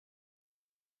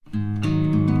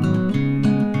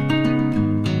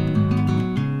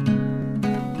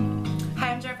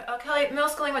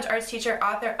language arts teacher,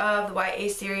 author of the YA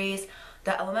series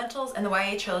The Elementals and the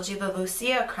YA trilogy The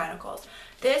Lucia Chronicles.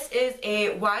 This is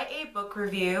a YA book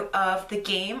review of The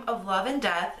Game of Love and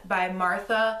Death by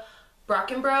Martha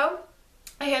Brockenbrough.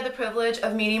 I had the privilege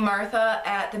of meeting Martha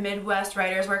at the Midwest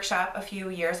Writers Workshop a few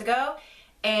years ago,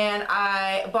 and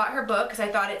I bought her book because I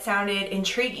thought it sounded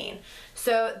intriguing.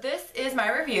 So this is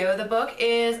my review. The book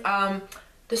is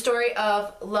the story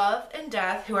of love and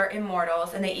death who are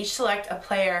immortals, and they each select a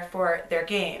player for their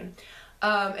game.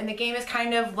 And the game is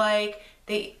kind of like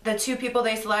the two people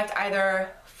they select either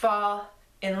fall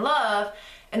in love,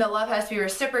 and the love has to be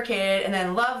reciprocated, and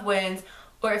then love wins,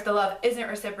 or if the love isn't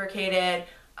reciprocated,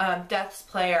 death's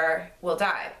player will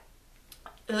die.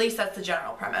 At least that's the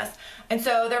general premise. And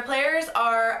so their players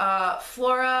are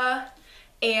Flora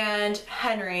and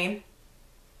Henry.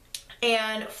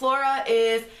 And Flora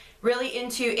is really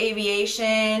into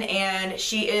aviation, and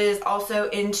she is also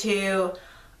into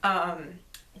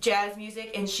jazz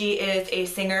music, and she is a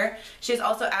singer. She's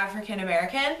also African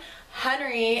American.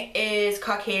 Henry is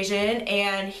Caucasian,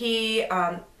 and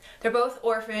they're both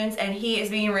orphans, and he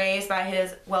is being raised by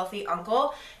his wealthy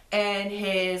uncle, and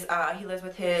he lives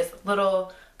with his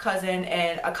little cousin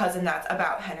and a cousin that's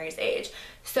about Henry's age.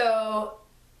 So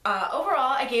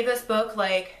overall, I gave this book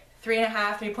like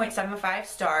 3.75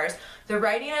 stars. The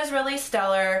writing is really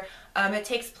stellar. It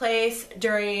takes place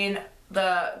during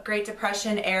the Great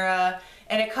Depression era,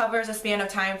 and it covers a span of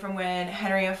time from when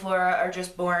Henry and Flora are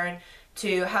just born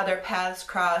to how their paths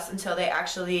cross until they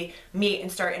actually meet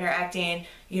and start interacting,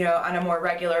 you know, on a more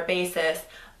regular basis.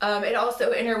 It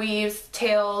also interweaves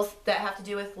tales that have to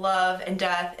do with love and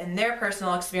death and their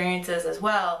personal experiences as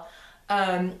well.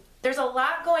 There's a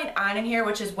lot going on in here,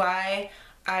 which is why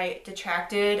I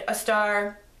detracted a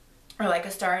star, or like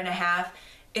a star and a half,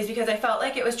 is because I felt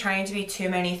like it was trying to be too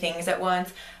many things at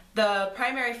once. The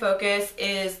primary focus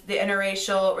is the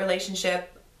interracial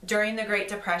relationship during the Great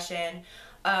Depression,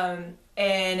 and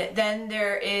then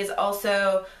there is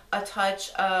also a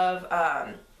touch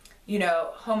of you know,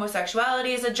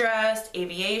 homosexuality is addressed,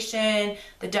 aviation,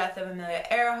 the death of Amelia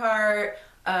Earhart,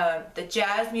 the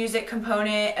jazz music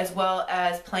component, as well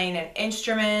as playing an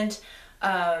instrument.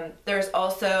 There's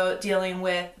also dealing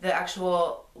with the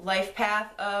actual life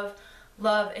path of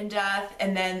love and death,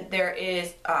 and then there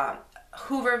is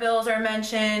Hoovervilles are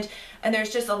mentioned, and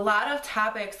there's just a lot of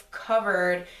topics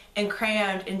covered and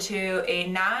crammed into a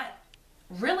not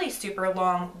really super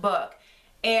long book.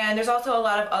 And there's also a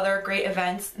lot of other great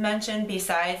events mentioned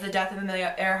besides the death of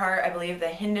Amelia Earhart. I believe the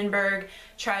Hindenburg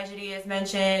tragedy is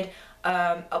mentioned.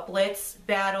 A Blitz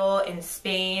battle in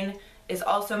Spain is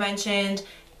also mentioned.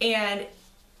 And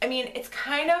I mean, it's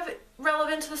kind of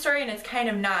relevant to the story and it's kind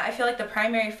of not. I feel like the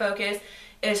primary focus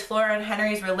is Flora and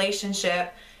Henry's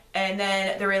relationship, and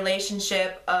then the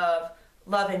relationship of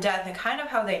love and death and kind of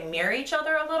how they mirror each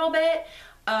other a little bit.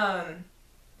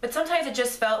 But sometimes it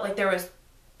just felt like there was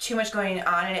too much going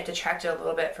on and it detracted a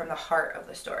little bit from the heart of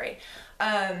the story.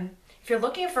 If you're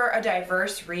looking for a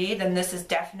diverse read, then this is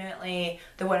definitely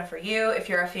the one for you. If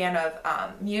you're a fan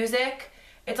of music,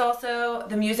 it's also,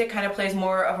 the music kind of plays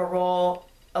more of a role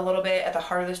a little bit at the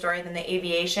heart of the story than the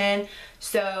aviation.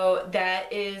 So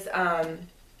that is,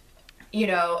 you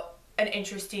know, an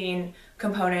interesting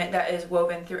component that is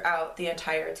woven throughout the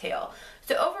entire tale.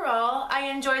 So overall, I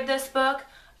enjoyed this book.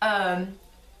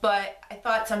 But I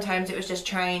thought sometimes it was just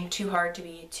trying too hard to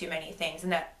be too many things,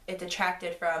 and that it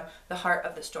detracted from the heart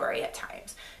of the story at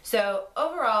times. So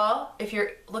overall, if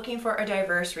you're looking for a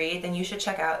diverse read, then you should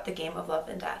check out The Game of Love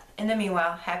and Death. In the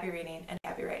meanwhile, happy reading and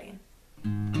happy writing.